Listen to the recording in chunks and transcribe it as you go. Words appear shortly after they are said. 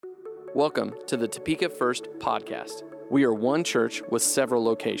Welcome to the Topeka First podcast. We are one church with several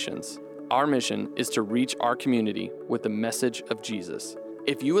locations. Our mission is to reach our community with the message of Jesus.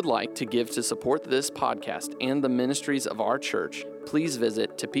 If you would like to give to support this podcast and the ministries of our church, please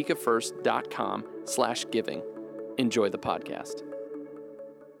visit topekafirst.com/giving. Enjoy the podcast.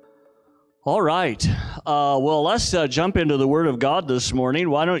 All right. Well, let's jump into the Word of God this morning.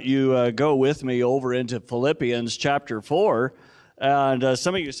 Why don't you go with me over into Philippians chapter 4. And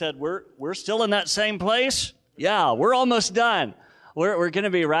some of you said, we're still in that same place? Yeah, we're almost done. We're going to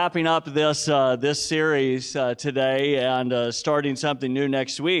be wrapping up this series today and starting something new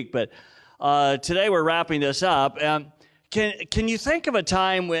next week. But today we're wrapping this up. And can you think of a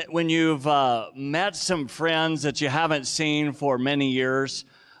time when you've met some friends that you haven't seen for many years?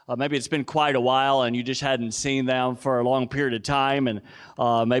 Maybe it's been quite a while and you just hadn't seen them for a long period of time, and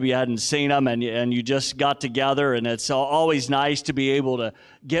maybe you hadn't seen them and you just got together, and it's always nice to be able to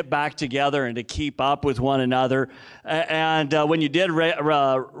get back together and to keep up with one another. And when you did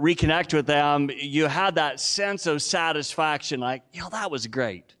reconnect with them, you had that sense of satisfaction, like, that was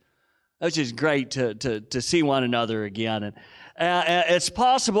great. It was just great to see one another again. And it's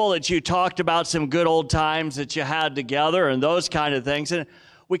possible that you talked about some good old times that you had together and those kind of things. And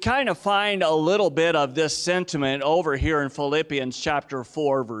we kind of find a little bit of this sentiment over here in Philippians chapter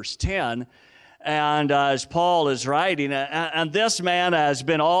 4, verse 10. And as Paul is writing, and this man has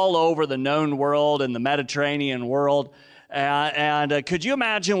been all over the known world and the Mediterranean world. And could you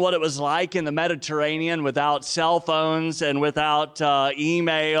imagine what it was like in the Mediterranean without cell phones and without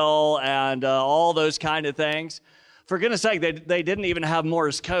email and all those kind of things? For goodness sake, they didn't even have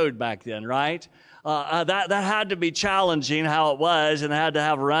Morse code back then, right? That had to be challenging how it was, and they had to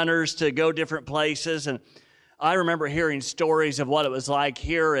have runners to go different places. And I remember hearing stories of what it was like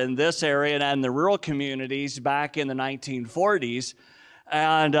here in this area and the rural communities back in the 1940s.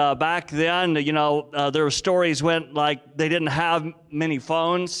 And back then, there were stories went like they didn't have many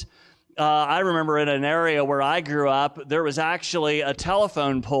phones. I remember in an area where I grew up, there was actually a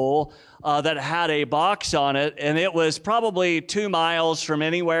telephone pole that had a box on it, and it was probably 2 miles from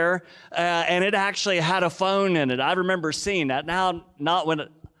anywhere, and it actually had a phone in it. I remember seeing that. Now,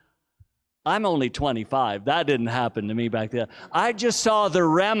 I'm only 25. That didn't happen to me back then. I just saw the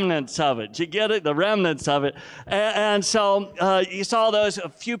remnants of it. You get it? The remnants of it. And so you saw those. A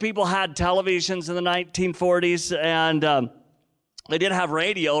few people had televisions in the 1940s, and they did have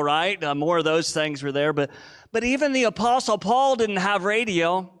radio, right? More of those things were there. But even the Apostle Paul didn't have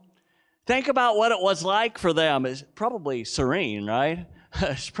radio. Think about what it was like for them. It's probably serene, right?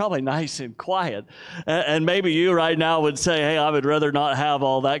 It's probably nice and quiet. And maybe you right now would say, hey, I would rather not have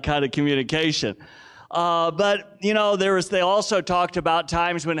all that kind of communication. But, they also talked about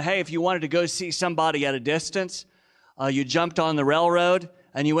times when, hey, if you wanted to go see somebody at a distance, you jumped on the railroad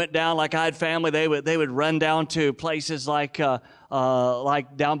and you went down. Like I had family, they would run down to places like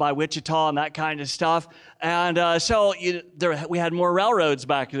down by Wichita and that kind of stuff. And we had more railroads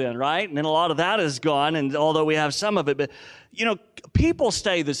back then, right? And then a lot of that is gone, and although we have some of it. But, people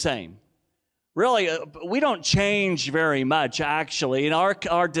stay the same. Really, we don't change very much, actually. And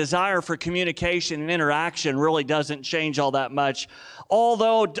our desire for communication and interaction really doesn't change all that much,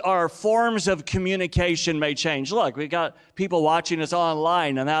 although our forms of communication may change. Look, we got people watching us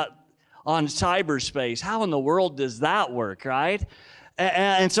online and that on cyberspace. How in the world does that work, right?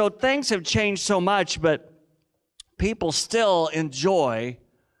 And so things have changed so much, but people still enjoy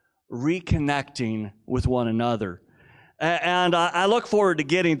reconnecting with one another. And I look forward to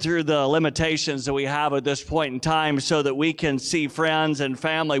getting through the limitations that we have at this point in time so that we can see friends and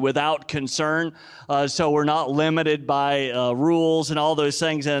family without concern, so we're not limited by rules and all those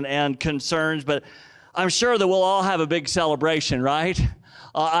things and concerns. But I'm sure that we'll all have a big celebration, right?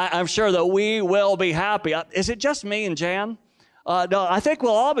 I'm sure that we will be happy. Is it just me and Jan? No, I think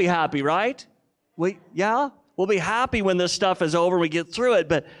we'll all be happy, right? We'll be happy when this stuff is over and we get through it.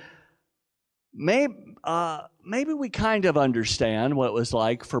 But maybe we kind of understand what it was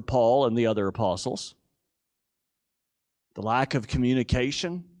like for Paul and the other apostles. The lack of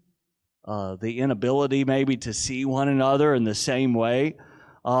communication, the inability maybe to see one another in the same way.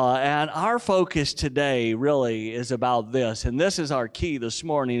 And our focus today really is about this. And this is our key this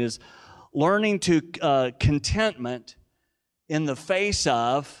morning, is learning to contentment in the face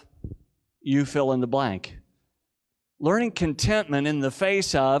of, you fill in the blank. Learning contentment in the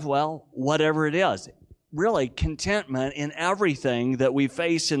face of, whatever it is. Really, contentment in everything that we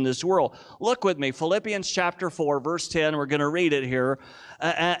face in this world. Look with me, Philippians chapter 4, verse 10. We're going to read it here.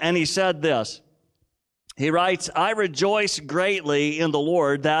 And he said this. He writes, I rejoice greatly in the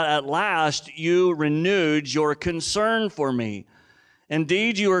Lord that at last you renewed your concern for me.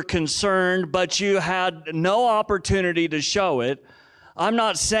 Indeed, you were concerned, but you had no opportunity to show it. I'm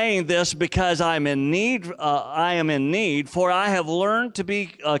not saying this because I am in need, for I have learned to be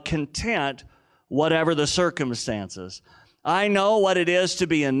content whatever the circumstances. I know what it is to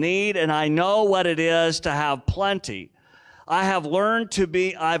be in need, and I know what it is to have plenty. I've learned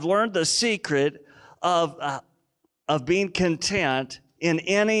the secret of being content in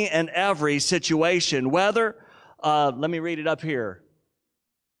any and every situation, whether, let me read it up here.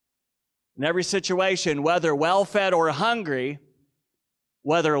 In every situation, whether well-fed or hungry,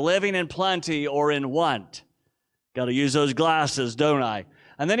 whether living in plenty or in want. Got to use those glasses, don't I?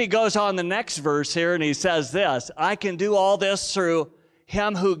 And then he goes on the next verse here and he says this, I can do all this through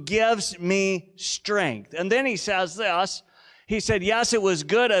him who gives me strength. And then he says this, he said, yes, it was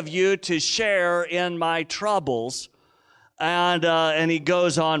good of you to share in my troubles. And he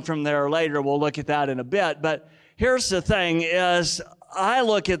goes on from there later. We'll look at that in a bit. But here's the thing is, I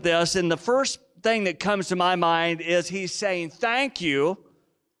look at this, and the first thing that comes to my mind is he's saying, thank you.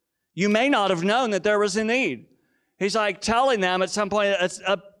 You may not have known that there was a need. He's like telling them at some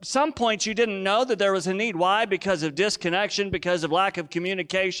point you didn't know that there was a need. Why? Because of disconnection, because of lack of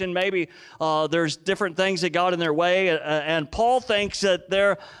communication. Maybe there's different things that got in their way. And Paul thanks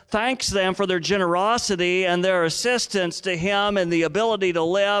them for their generosity and their assistance to him and the ability to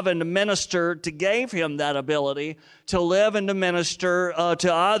live and to minister, to give him that ability to live and to minister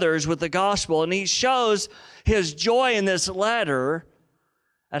to others with the gospel. And he shows his joy in this letter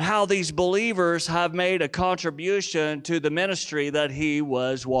and how these believers have made a contribution to the ministry that he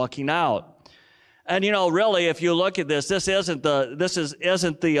was walking out. And really, if you look at this isn't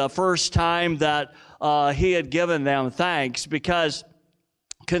the first time that he had given them thanks, because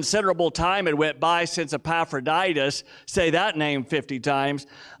considerable time had went by since Epaphroditus, say that name 50 times,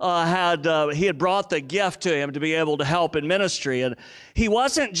 he had brought the gift to him to be able to help in ministry. And he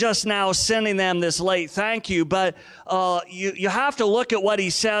wasn't just now sending them this late thank you, but you have to look at what he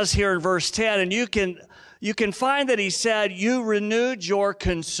says here in verse 10, and you can find that he said, you renewed your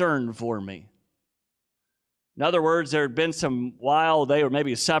concern for me. In other words, there had been some while they were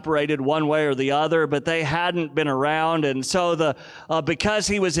maybe separated one way or the other, but they hadn't been around. And so because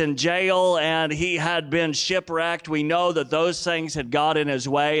he was in jail and he had been shipwrecked, we know that those things had got in his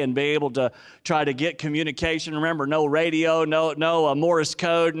way and be able to try to get communication. Remember, no radio, no Morse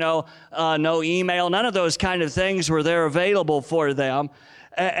code, no email, none of those kind of things were there available for them.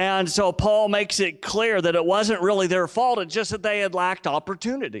 And so Paul makes it clear that it wasn't really their fault, it's just that they had lacked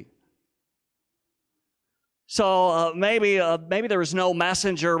opportunity. So maybe there was no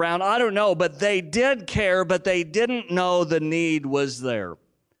messenger around. I don't know, but they did care, but they didn't know the need was there.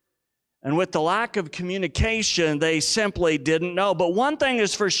 And with the lack of communication, they simply didn't know. But one thing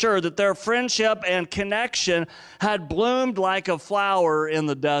is for sure, that their friendship and connection had bloomed like a flower in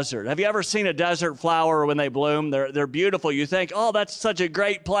the desert. Have you ever seen a desert flower when they bloom? They're beautiful. You think, oh, that's such a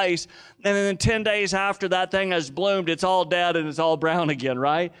great place. And then 10 days after that thing has bloomed, it's all dead and it's all brown again,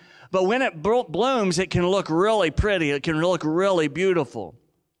 right? But when it blooms, it can look really pretty. It can look really beautiful.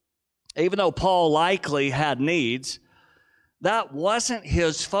 Even though Paul likely had needs, that wasn't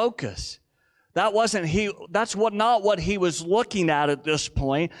his focus. That's not what he was looking at this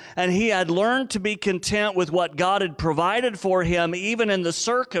point. And he had learned to be content with what God had provided for him, even in the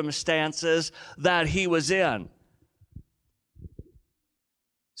circumstances that he was in.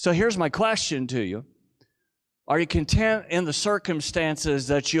 So here's my question to you. Are you content in the circumstances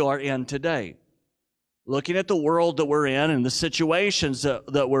that you are in today? Looking at the world that we're in and the situations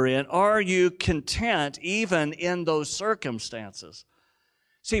that we're in, are you content even in those circumstances?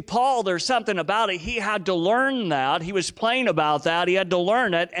 See, Paul, there's something about it. He had to learn that. He was plain about that. He had to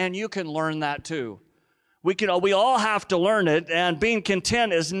learn it, and you can learn that too. We all have to learn it, and being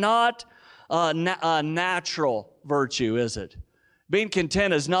content is not a natural virtue, is it? Being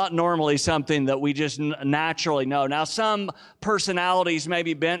content is not normally something that we just naturally know. Now, some personalities may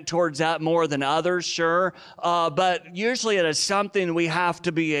be bent towards that more than others, sure, but usually it is something we have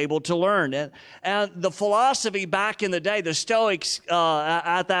to be able to learn. And the philosophy back in the day, the Stoics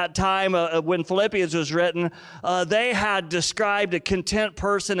at that time when Philippians was written, they had described a content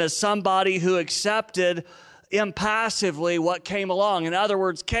person as somebody who accepted impassively what came along. In other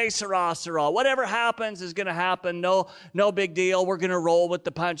words, que sera, sera. Whatever happens is going to happen. No big deal. We're going to roll with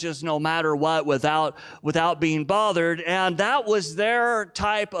the punches no matter what without being bothered. And that was their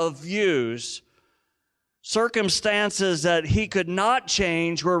type of views. Circumstances that he could not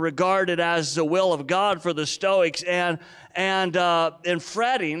change were regarded as the will of God for the Stoics, and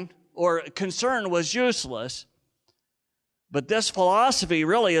fretting or concern was useless. But this philosophy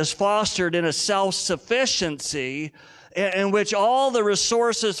really is fostered in a self-sufficiency in which all the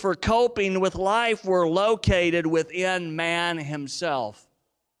resources for coping with life were located within man himself.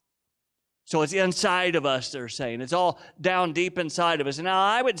 So it's inside of us, they're saying. It's all down deep inside of us. Now,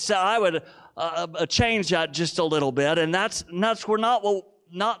 I would change that just a little bit, and that's not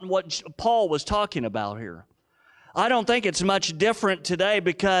what Paul was talking about here. I don't think it's much different today,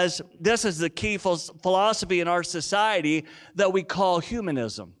 because this is the key philosophy in our society that we call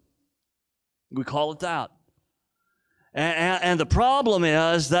humanism. We call it that. And the problem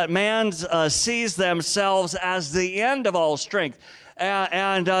is that man sees themselves as the end of all strength.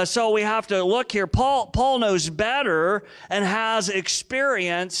 So we have to look here. Paul knows better and has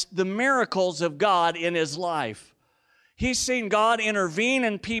experienced the miracles of God in his life. He's seen God intervene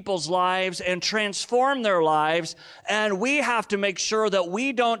in people's lives and transform their lives, and we have to make sure that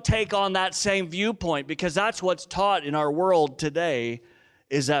we don't take on that same viewpoint, because that's what's taught in our world today,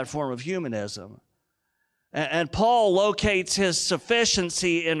 is that form of humanism. And Paul locates his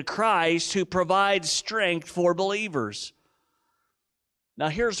sufficiency in Christ, who provides strength for believers. Now,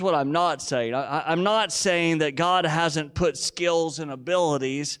 here's what I'm not saying. I'm not saying that God hasn't put skills and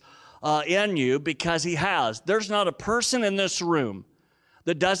abilities in you, because he has. There's not a person in this room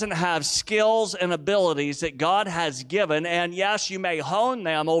that doesn't have skills and abilities that God has given, and yes, you may hone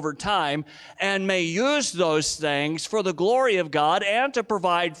them over time and may use those things for the glory of God and to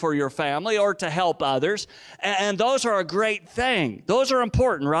provide for your family or to help others, and those are a great thing. Those are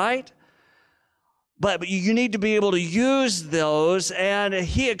important, right? But you need to be able to use those, and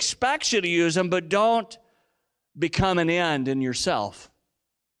he expects you to use them, but don't become an end in yourself.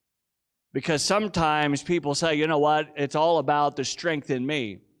 Because sometimes people say, you know what, it's all about the strength in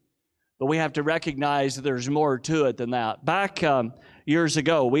me. But we have to recognize that there's more to it than that. Back years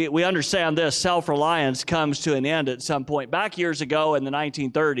ago, we understand this, self-reliance comes to an end at some point. Back years ago in the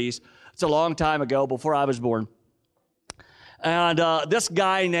 1930s, it's a long time ago, before I was born. And this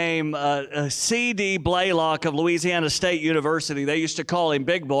guy named C.D. Blaylock of Louisiana State University, they used to call him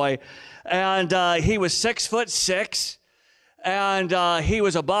Big Boy, and he was 6'6", and he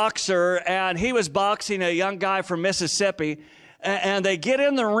was a boxer, and he was boxing a young guy from Mississippi, and they get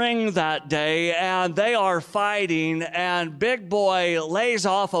in the ring that day, and they are fighting, and Big Boy lays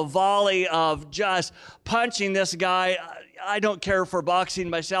off a volley of just punching this guy. I don't care for boxing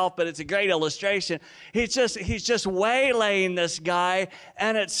myself, but it's a great illustration. He's just waylaying this guy,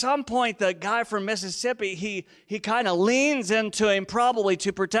 and at some point, the guy from Mississippi, he kind of leans into him, probably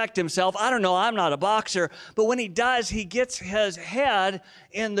to protect himself. I don't know, I'm not a boxer, but when he does, he gets his head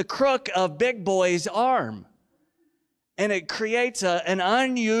in the crook of Big Boy's arm, and it creates an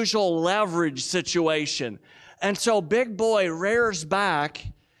unusual leverage situation. And so Big Boy rears back,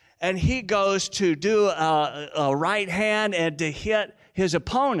 and he goes to do a right hand and to hit his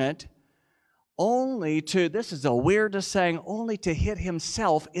opponent, only to, this is the weirdest saying, only to hit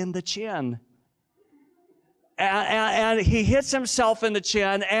himself in the chin. And he hits himself in the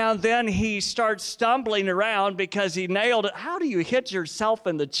chin, and then he starts stumbling around because he nailed it. How do you hit yourself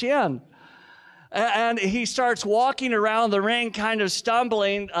in the chin? And he starts walking around the ring, kind of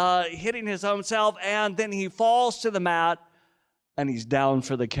stumbling, hitting his own self, and then he falls to the mat, and he's down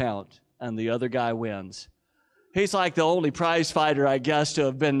for the count, and the other guy wins. He's like the only prize fighter, I guess, to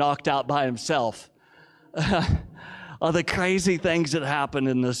have been knocked out by himself. All the crazy things that happen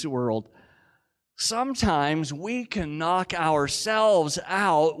in this world. Sometimes we can knock ourselves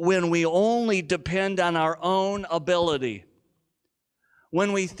out when we only depend on our own ability.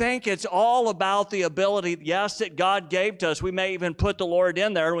 When we think it's all about the ability, yes, that God gave to us, we may even put the Lord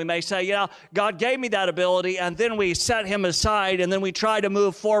in there, and we may say, yeah, God gave me that ability, and then we set him aside, and then we try to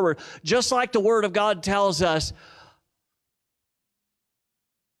move forward. Just like the Word of God tells us,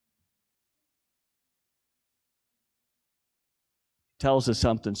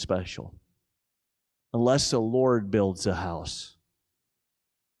 something special. Unless the Lord builds a house,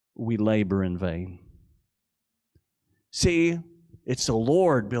 we labor in vain. See, it's the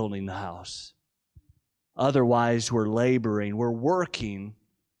Lord building the house. Otherwise, we're laboring, we're working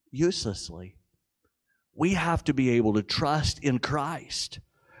uselessly. We have to be able to trust in Christ.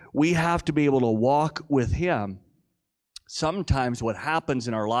 We have to be able to walk with him. Sometimes what happens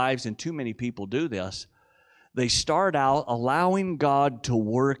in our lives, and too many people do this, they start out allowing God to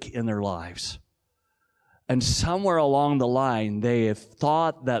work in their lives. And somewhere along the line, they have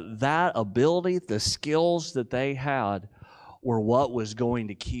thought that ability, the skills that they had, were what was going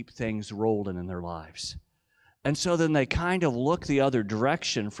to keep things rolling in their lives. And so then they kind of look the other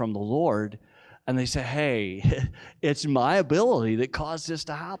direction from the Lord, and they say, hey, it's my ability that caused this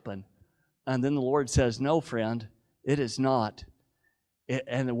to happen. And then the Lord says, no, friend, it is not.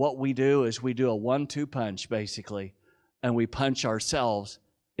 And what we do is we do a 1-2 punch, basically. and we punch ourselves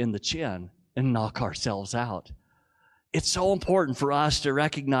in the chin and knock ourselves out. It's so important for us to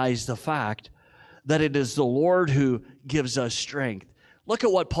recognize the fact that it is the Lord who gives us strength. Look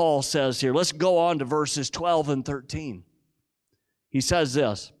at what Paul says here. Let's go on to verses 12 and 13. He says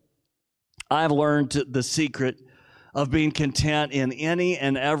this, I've learned the secret of being content in any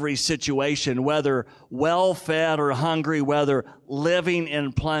and every situation, whether well-fed or hungry, whether living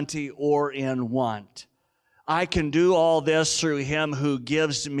in plenty or in want. I can do all this through him who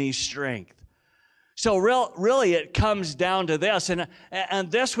gives me strength. So really it comes down to this,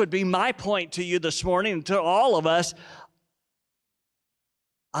 and this would be my point to you this morning, and to all of us.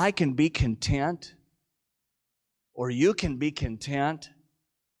 I can be content, or you can be content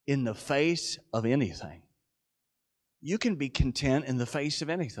in the face of anything. You can be content in the face of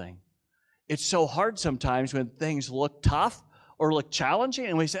anything. It's so hard sometimes when things look tough or look challenging,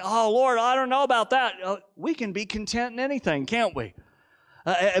 and we say, oh, Lord, I don't know about that. We can be content in anything, can't we?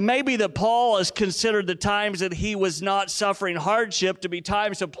 It may be that Paul has considered the times that he was not suffering hardship to be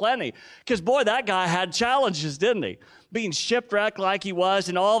times of plenty. Because, boy, that guy had challenges, didn't he? Being shipwrecked like he was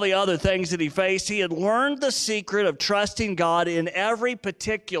and all the other things that he faced, he had learned the secret of trusting God in every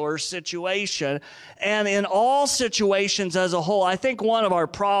particular situation and in all situations as a whole. I think one of our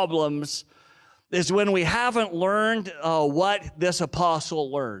problems is when we haven't learned what this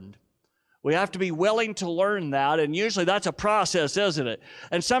apostle learned. We have to be willing to learn that, and usually that's a process, isn't it?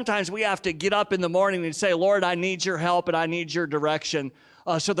 And sometimes we have to get up in the morning and say, Lord, I need your help and I need your direction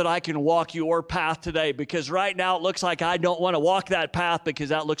so that I can walk your path today, because right now it looks like I don't want to walk that path because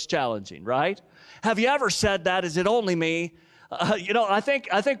that looks challenging, right? Have you ever said that? Is it only me? I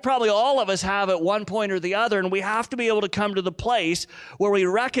think probably all of us have at one point or the other, and we have to be able to come to the place where we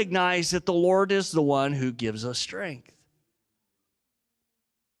recognize that the Lord is the one who gives us strength.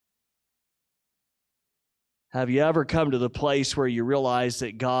 Have you ever come to the place where you realize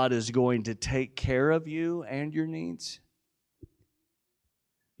that God is going to take care of you and your needs?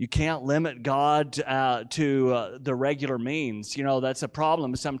 You can't limit God to the regular means. You know, that's a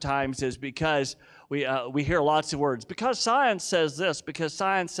problem sometimes, is because we hear lots of words. Because science says this, because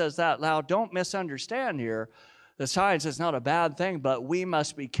science says that. Now, don't misunderstand here. The science is not a bad thing, but we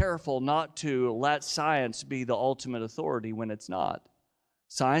must be careful not to let science be the ultimate authority when it's not.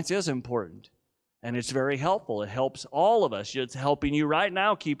 Science is important. And it's very helpful. It helps all of us. It's helping you right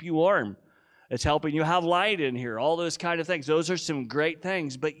now keep you warm. It's helping you have light in here, all those kind of things. Those are some great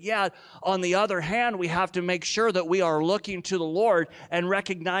things. But yet, on the other hand, we have to make sure that we are looking to the Lord and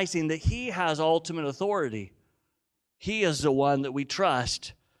recognizing that He has ultimate authority. He is the one that we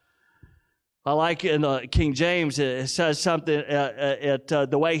trust. I like in King James, it says something, the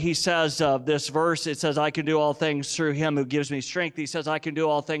way he says this verse, it says, I can do all things through him who gives me strength. He says, I can do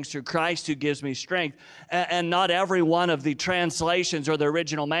all things through Christ who gives me strength. And not every one of the translations or the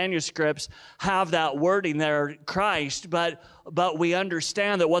original manuscripts have that wording there, Christ, but we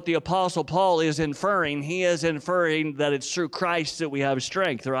understand that what the Apostle Paul is inferring, he is inferring that it's through Christ that we have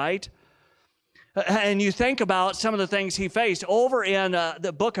strength, right? And you think about some of the things he faced. Over in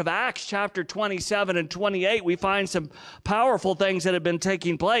the book of Acts, chapter 27 and 28, we find some powerful things that have been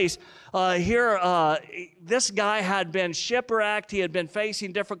taking place. This guy had been shipwrecked. He had been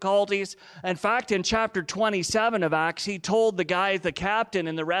facing difficulties. In fact, in chapter 27 of Acts, he told the guys, the captain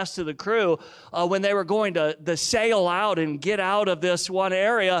and the rest of the crew, when they were going to sail out and get out of this one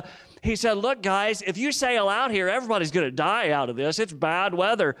area, he said, look, guys, if you sail out here, everybody's going to die out of this. It's bad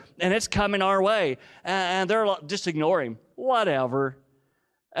weather, and it's coming our way. And they're just ignore him. Whatever.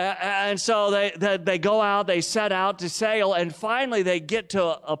 And so they go out, they set out to sail, and finally they get to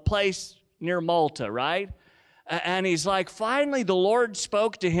a place near Malta, right? And he's like, finally the Lord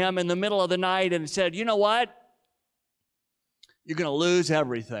spoke to him in the middle of the night and said, you know what? You're going to lose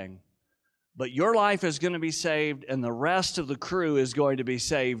everything. But your life is going to be saved, and the rest of the crew is going to be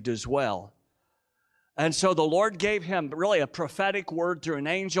saved as well. And so the Lord gave him really a prophetic word through an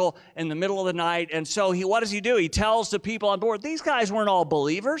angel in the middle of the night. And so what does he do? He tells the people on board, these guys weren't all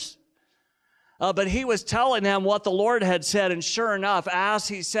believers. But he was telling them what the Lord had said, and sure enough, as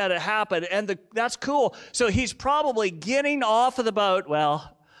he said, it happened. And that's cool. So he's probably getting off of the boat.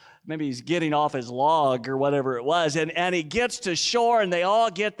 Well, maybe he's getting off his log or whatever it was, and he gets to shore, and they all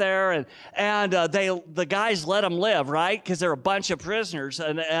get there, and the guys let him live, right? Because they're a bunch of prisoners,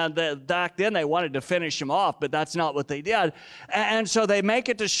 and back then they wanted to finish him off, but that's not what they did. And so they make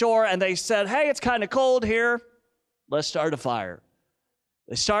it to shore, and they said, hey, it's kind of cold here. Let's start a fire.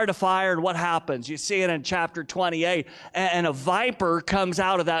 They start a fire, and what happens? You see it in chapter 28, and a viper comes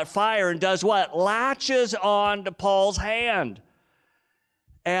out of that fire and does what? Latches on to Paul's hand.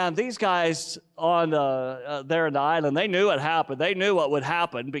 And these guys on there in the island, they knew it happened. They knew what would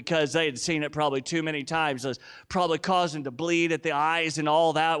happen because they had seen it probably too many times. It was probably causing to bleed at the eyes and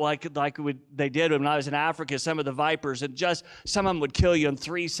all that, they did when I was in Africa. Some of the vipers, and just some of them would kill you in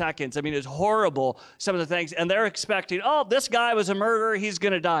 3 seconds. I mean, it's horrible, some of the things. And they're expecting, oh, this guy was a murderer. He's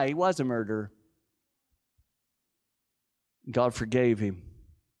going to die. He was a murderer. God forgave him,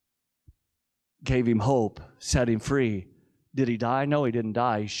 gave him hope, set him free. Did he die? No, he didn't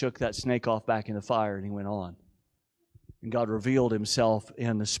die. He shook that snake off back in the fire and he went on. And God revealed himself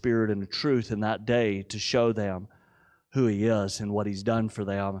in the spirit and the truth in that day to show them who he is and what he's done for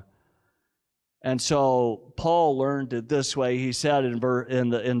them. And so Paul learned it this way. He said in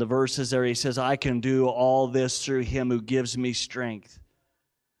the verses there, he says, I can do all this through him who gives me strength.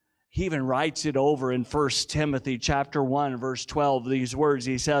 He even writes it over in 1 Timothy chapter 1, verse 12, these words.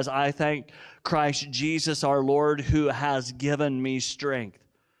 He says, I thank Christ Jesus our Lord who has given me strength.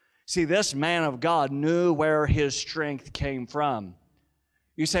 See, this man of God knew where his strength came from.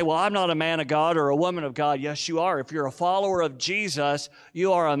 You say, well, I'm not a man of God or a woman of God. Yes, you are. If you're a follower of Jesus,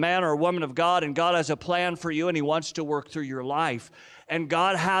 you are a man or a woman of God, and God has a plan for you, and he wants to work through your life. And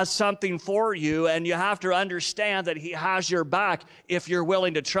God has something for you, and you have to understand that he has your back if you're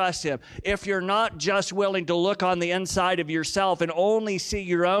willing to trust him. If you're not just willing to look on the inside of yourself and only see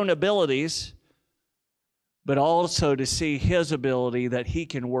your own abilities, but also to see his ability that he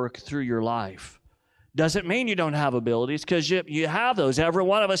can work through your life. Doesn't mean you don't have abilities, because you have those. Every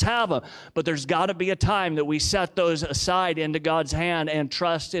one of us have them. But there's got to be a time that we set those aside into God's hand and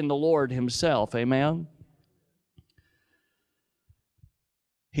trust in the Lord himself. Amen?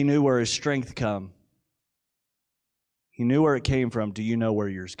 He knew where his strength come. He knew where it came from. Do you know where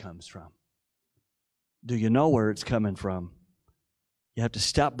yours comes from? Do you know where it's coming from? You have to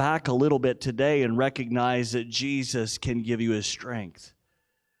step back a little bit today and recognize that Jesus can give you his strength.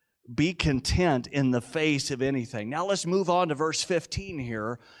 Be content in the face of anything. Now let's move on to verse 15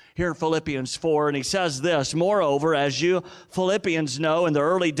 here in Philippians 4. And he says this, moreover, as you Philippians know, in the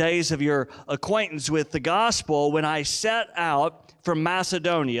early days of your acquaintance with the gospel, when I set out from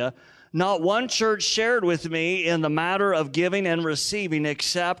Macedonia, not one church shared with me in the matter of giving and receiving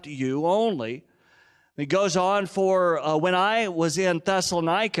except you only. He goes on, for when I was in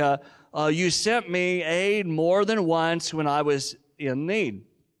Thessalonica, you sent me aid more than once when I was in need.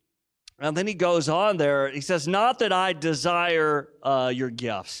 And then he goes on there, he says, not that I desire your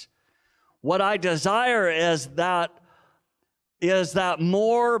gifts. What I desire is that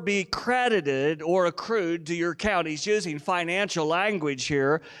more be credited or accrued to your account. He's using financial language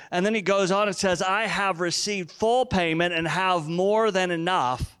here. And then he goes on and says, I have received full payment and have more than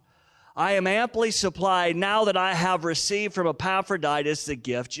enough. I am amply supplied now that I have received from Epaphroditus the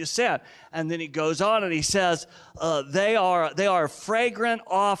gift you sent. And then he goes on and he says, they are fragrant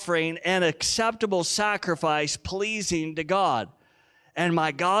offering and acceptable sacrifice pleasing to God. And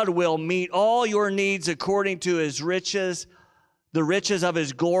my God will meet all your needs according to his riches, the riches of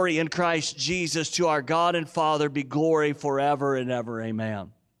his glory in Christ Jesus. To our God and Father be glory forever and ever.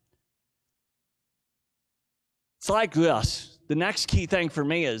 Amen. It's like this. The next key thing for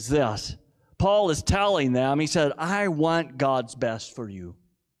me is this. Paul is telling them, he said, I want God's best for you.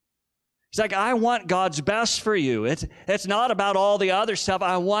 He's like, I want God's best for you. It's not about all the other stuff.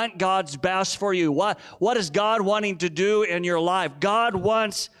 I want God's best for you. What is God wanting to do in your life? God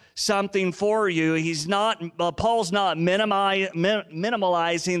wants something for you. Paul's not minimalizing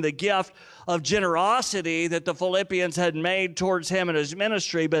the gift of generosity that the Philippians had made towards him in his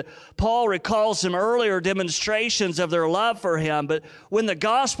ministry, but Paul recalls some earlier demonstrations of their love for him. But when the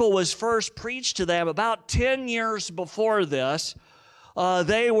gospel was first preached to them about 10 years before this,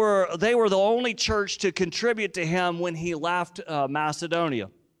 they were the only church to contribute to him when he left Macedonia.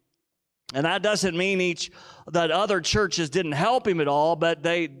 And that doesn't mean that other churches didn't help him at all, but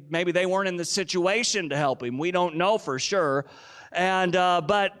maybe they weren't in the situation to help him. We don't know for sure.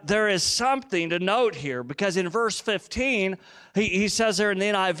 But there is something to note here, because in verse 15, he says there in the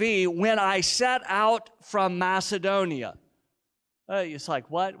NIV, when I set out from Macedonia. It's like,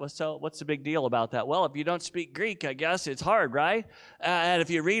 what? What's the big deal about that? Well, if you don't speak Greek, I guess it's hard, right? And if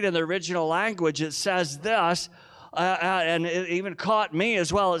you read in the original language, it says this, and it even caught me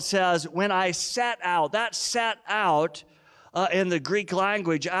as well. It says, when I set out, that set out in the Greek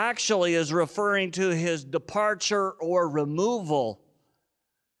language actually is referring to his departure or removal.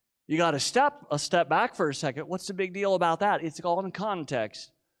 You got to step back for a second. What's the big deal about that? It's all in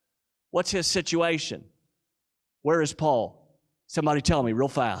context. What's his situation? Where is Paul? Somebody tell me real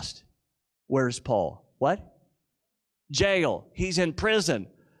fast. Where is Paul? What? Jail. He's in prison.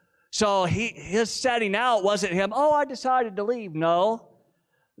 So his setting out wasn't him, I decided to leave. No.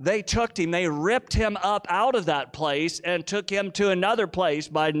 They took him, they ripped him up out of that place and took him to another place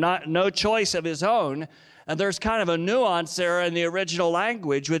by no choice of his own. And there's kind of a nuance there in the original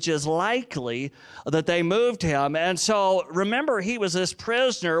language, which is likely that they moved him. And so remember, he was this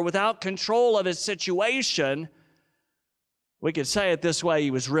prisoner without control of his situation. We could say it this way: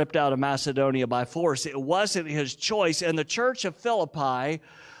 he was ripped out of Macedonia by force. It wasn't his choice. And the church of Philippi,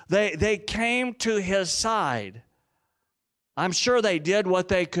 they came to his side. I'm sure they did what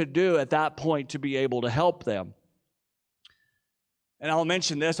they could do at that point to be able to help them. And I'll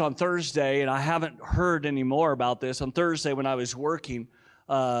mention this on Thursday, and I haven't heard any more about this. On Thursday, when I was working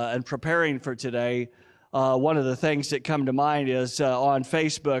and preparing for today, one of the things that come to mind is on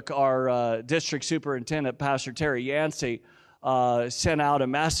Facebook, our district superintendent, Pastor Terry Yancey, sent out a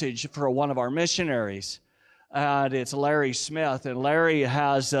message for one of our missionaries. And it's Larry Smith. And Larry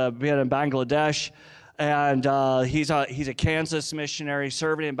has been in Bangladesh, and he's a Kansas missionary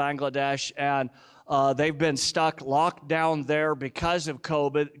serving in Bangladesh, and they've been locked down there because of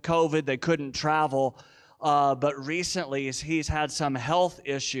COVID. They couldn't travel. But recently, he's had some health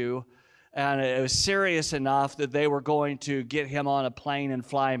issue, and it was serious enough that they were going to get him on a plane and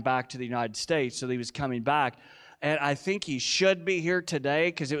fly him back to the United States. So he was coming back. And I think he should be here today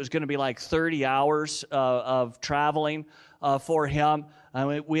because it was going to be like 30 hours of traveling for him.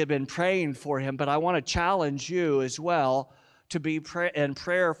 We had been praying for him, but I want to challenge you as well to be in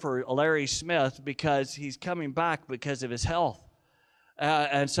prayer for Larry Smith, because he's coming back because of his health.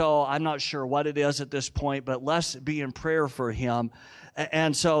 And so I'm not sure what it is at this point, but let's be in prayer for him.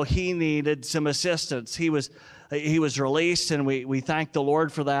 And so he needed some assistance. He was released, and we thank the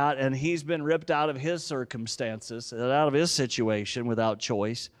Lord for that. And he's been ripped out of his circumstances, out of his situation without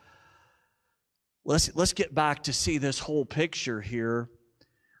choice. Let's get back to see this whole picture here.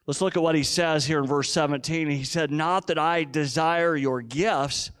 Let's look at what he says here in verse 17. He said, "Not that I desire your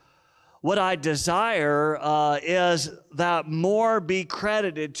gifts. What I desire is that more be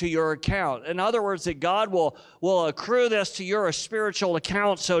credited to your account." In other words, that God will accrue this to your spiritual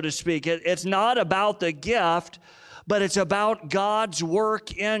account, so to speak. It's not about the gift, but it's about God's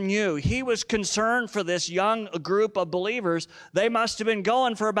work in you. He was concerned for this young group of believers. They must have been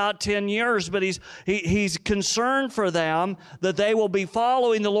going for about 10 years, but he's concerned for them that they will be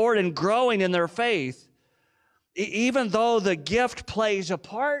following the Lord and growing in their faith. Even though the gift plays a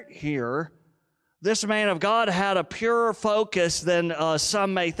part here, this man of God had a purer focus than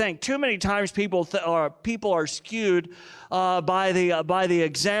some may think. Too many times people are skewed by the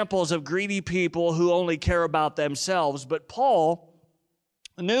examples of greedy people who only care about themselves. But Paul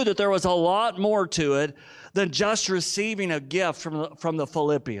knew that there was a lot more to it than just receiving a gift from the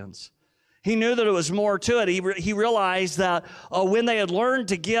Philippians. He knew that it was more to it. He realized that when they had learned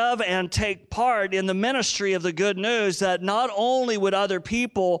to give and take part in the ministry of the good news, that not only would other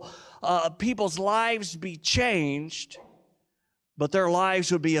people's lives be changed, but their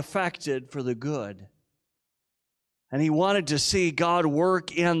lives would be affected for the good. And he wanted to see God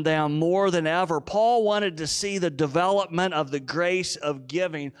work in them more than ever. Paul wanted to see the development of the grace of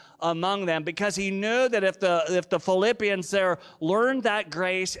giving among them, because he knew that if the Philippians there learned that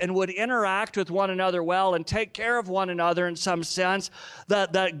grace and would interact with one another well and take care of one another in some sense,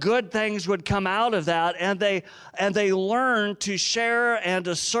 that good things would come out of that, and they learned to share and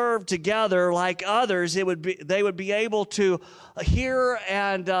to serve together like others. They would be able to hear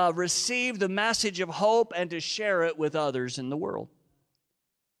and receive the message of hope and to share it with others in the world.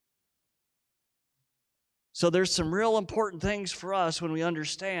 So there's some real important things for us when we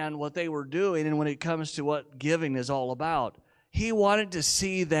understand what they were doing and when it comes to what giving is all about. He wanted to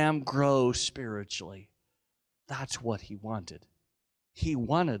see them grow spiritually. That's what he wanted. He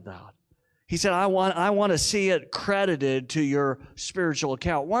wanted that. He said, I want to see it credited to your spiritual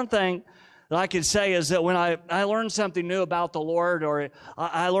account. One thing that I can say is that when I learn something new about the Lord, or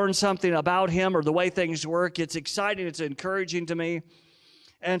I learn something about Him or the way things work, it's exciting, it's encouraging to me.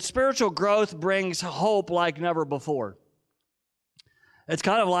 And spiritual growth brings hope like never before. It's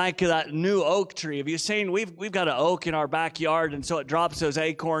kind of like that new oak tree. Have you seen, we've got an oak in our backyard, and so it drops those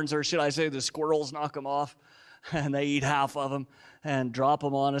acorns, or should I say the squirrels knock them off, and they eat half of them and drop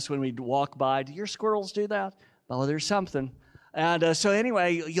them on us when we walk by. Do your squirrels do that? Oh, there's something. And so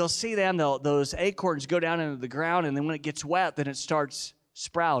anyway, you'll see them, those acorns go down into the ground, and then when it gets wet, then it starts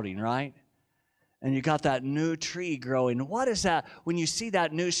sprouting, right? And you got that new tree growing. What is that? When you see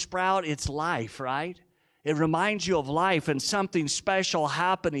that new sprout, it's life, right? It reminds you of life and something special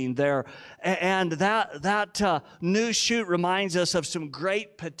happening there. And that new shoot reminds us of some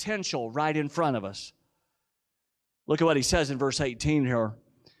great potential right in front of us. Look at what he says in verse 18 here.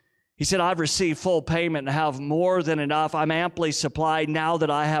 He said, I've received full payment and have more than enough. I'm amply supplied now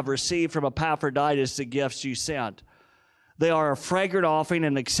that I have received from Epaphroditus the gifts you sent. They are a fragrant offering,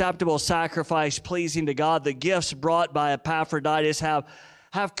 an acceptable sacrifice pleasing to God. The gifts brought by Epaphroditus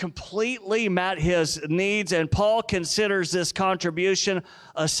have completely met his needs, and Paul considers this contribution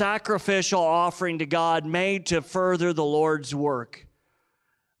a sacrificial offering to God made to further the Lord's work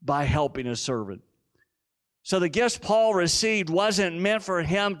by helping a servant. So the gifts Paul received wasn't meant for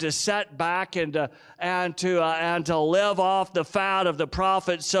him to sit back and to live off the fat of the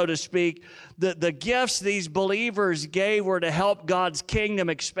prophet, so to speak. The gifts these believers gave were to help God's kingdom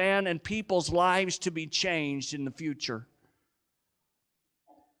expand and people's lives to be changed in the future.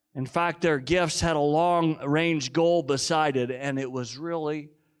 In fact, their gifts had a long-range goal beside it, and it was really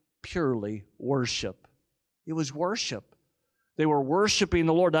purely worship. It was worship. They were worshiping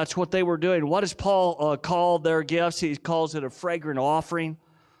the Lord. That's what they were doing. What does Paul call their gifts? He calls it a fragrant offering,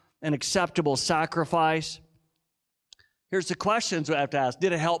 an acceptable sacrifice. Here's the questions we have to ask.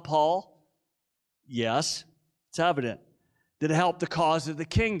 Did it help Paul? Yes, it's evident. Did it help the cause of the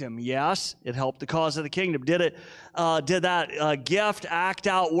kingdom? Yes, it helped the cause of the kingdom. Did that gift act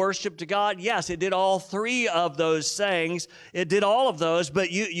out worship to God? Yes, it did all three of those things. It did all of those,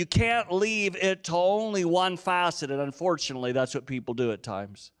 but you can't leave it to only one facet, and unfortunately, that's what people do at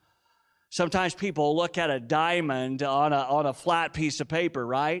times. Sometimes people look at a diamond on a flat piece of paper,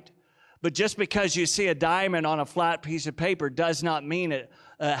 right? But just because you see a diamond on a flat piece of paper does not mean it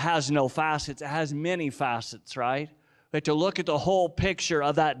has no facets. It has many facets, right? We have to look at the whole picture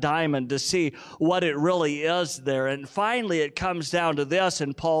of that diamond to see what it really is there. And finally, it comes down to this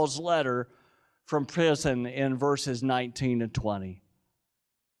in Paul's letter from prison in verses 19 and 20.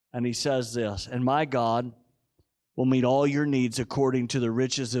 And he says this, "And my God will meet all your needs according to the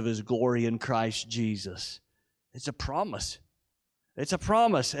riches of his glory in Christ Jesus." It's a promise. It's a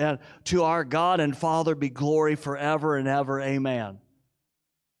promise. And to our God and Father be glory forever and ever. Amen.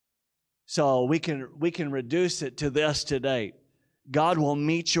 So we can reduce it to this today. God will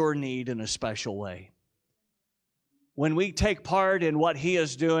meet your need in a special way. When we take part in what He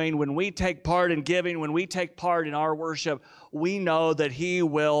is doing, when we take part in giving, when we take part in our worship, we know that He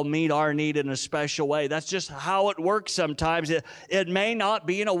will meet our need in a special way. That's just how it works sometimes. It may not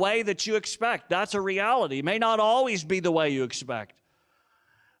be in a way that you expect. That's a reality. It may not always be the way you expect.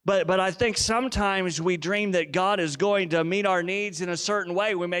 But I think sometimes we dream that God is going to meet our needs in a certain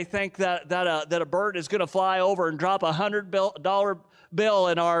way. We may think that a bird is going to fly over and drop $100 bill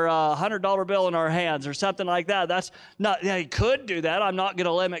in our $100 bill in our hands or something like that. That's not. He could do that. I'm not going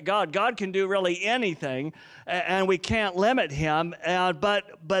to limit God. God can do really anything, and we can't limit Him. But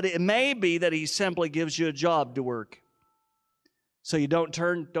it may be that He simply gives you a job to work, so you don't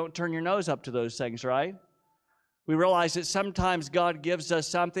turn your nose up to those things, right? We realize that sometimes God gives us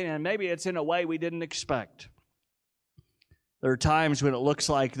something, and maybe it's in a way we didn't expect. There are times when it looks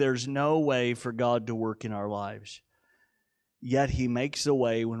like there's no way for God to work in our lives. Yet He makes a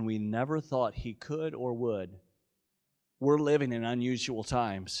way when we never thought He could or would. We're living in unusual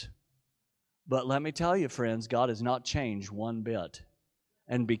times. But let me tell you, friends, God has not changed one bit.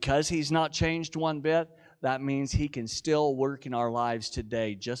 And because He's not changed one bit, that means He can still work in our lives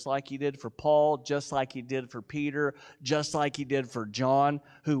today, just like He did for Paul, just like He did for Peter, just like He did for John,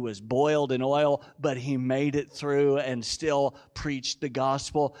 who was boiled in oil, but he made it through and still preached the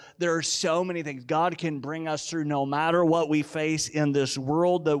gospel. There are so many things God can bring us through no matter what we face in this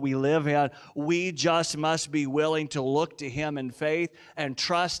world that we live in. We just must be willing to look to Him in faith and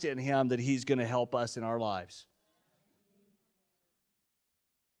trust in Him that He's going to help us in our lives.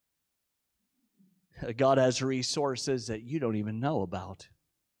 God has resources that you don't even know about.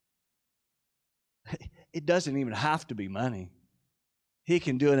 It doesn't even have to be money. He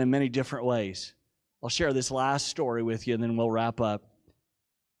can do it in many different ways. I'll share this last story with you and then we'll wrap up.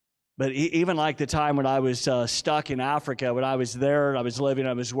 But even like the time when I was stuck in Africa, when I was there, I was living,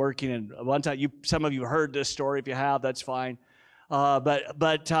 I was working, and one time, some of you heard this story. If you have, that's fine.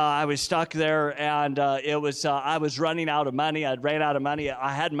 But I was stuck there, and I was running out of money. I'd ran out of money.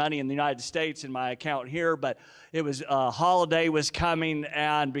 I had money in the United States in my account here, but it was holiday was coming,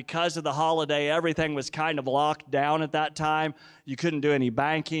 and because of the holiday, everything was kind of locked down at that time. You couldn't do any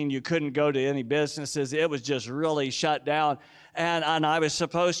banking. You couldn't go to any businesses. It was just really shut down. And I was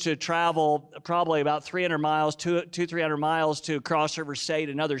supposed to travel probably about 300 miles, 300 miles to Cross River State,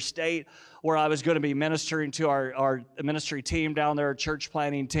 another state, where I was going to be ministering to our ministry team down there, church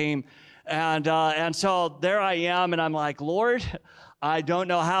planting team. And so there I am, and I'm like, Lord, I don't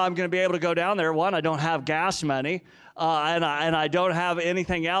know how I'm going to be able to go down there. One, I don't have gas money. and I don't have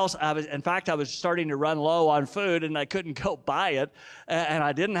anything else. In fact, I was starting to run low on food, and I couldn't go buy it, and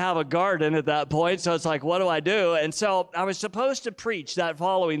I didn't have a garden at that point, so it's like, what do I do? And so I was supposed to preach that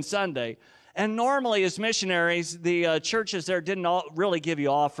following Sunday. And normally, as missionaries, the churches there didn't really give you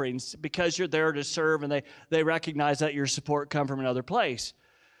offerings because you're there to serve, and they recognize that your support come from another place.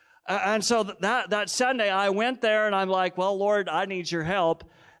 And so that Sunday, I went there, and I'm like, well, Lord, I need your help.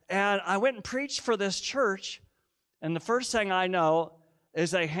 And I went and preached for this church, and the first thing I know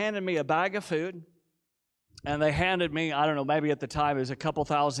is they handed me a bag of food, and they handed me, I don't know, maybe at the time it was a couple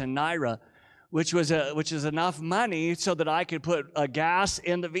thousand naira, which is enough money so that I could put gas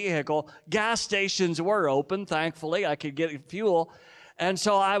in the vehicle. Gas stations were open, thankfully. I could get fuel. And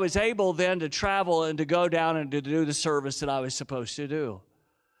so I was able then to travel and to go down and to do the service that I was supposed to do.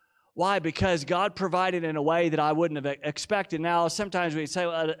 Why? Because God provided in a way that I wouldn't have expected. Now, sometimes we'd say,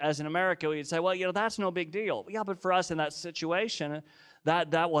 as in America, we'd say, well, that's no big deal. Yeah, but for us in that situation,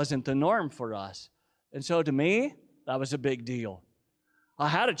 that wasn't the norm for us. And so to me, that was a big deal. I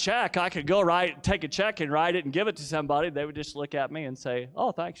had a check. I could go take a check and write it and give it to somebody. They would just look at me and say,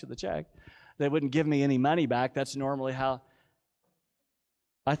 oh, thanks for the check. They wouldn't give me any money back. That's normally how.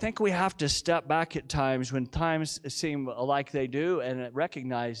 I think we have to step back at times when times seem like they do and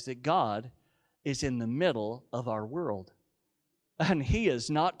recognize that God is in the middle of our world. And He is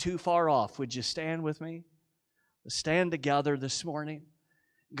not too far off. Would you stand with me? Stand together this morning.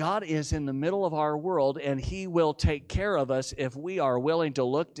 God is in the middle of our world, and He will take care of us if we are willing to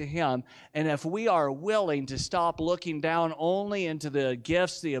look to Him, and if we are willing to stop looking down only into the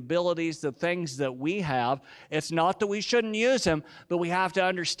gifts, the abilities, the things that we have. It's not that we shouldn't use them, but we have to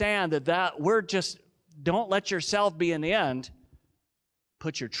understand that don't let yourself be an end.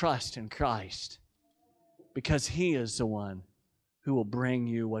 Put your trust in Christ, because He is the one who will bring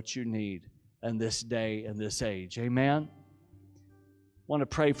you what you need in this day and this age. Amen? I want to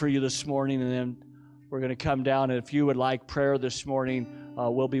pray for you this morning, and then we're going to come down. And if you would like prayer this morning,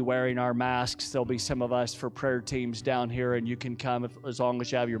 we'll be wearing our masks. There'll be some of us for prayer teams down here, and you can come as long as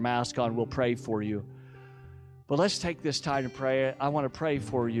you have your mask on. We'll pray for you. But let's take this time to pray. I want to pray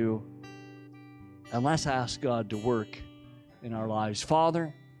for you, and let's ask God to work in our lives.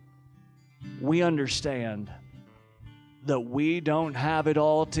 Father, we understand that we don't have it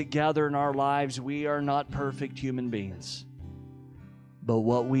all together in our lives. We are not perfect human beings. But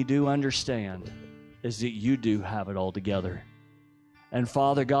what we do understand is that you do have it all together. And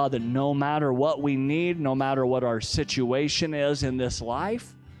Father God, that no matter what we need, no matter what our situation is in this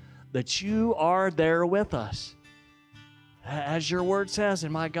life, that you are there with us. As your word says,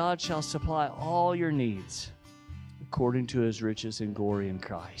 and my God shall supply all your needs according to His riches and glory in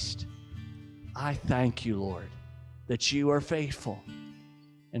Christ. I thank you, Lord, that you are faithful.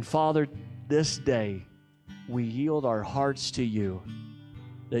 And Father, this day we yield our hearts to you,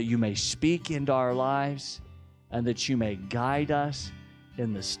 that you may speak into our lives and that you may guide us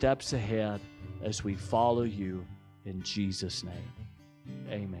in the steps ahead as we follow you in Jesus' name.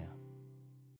 Amen.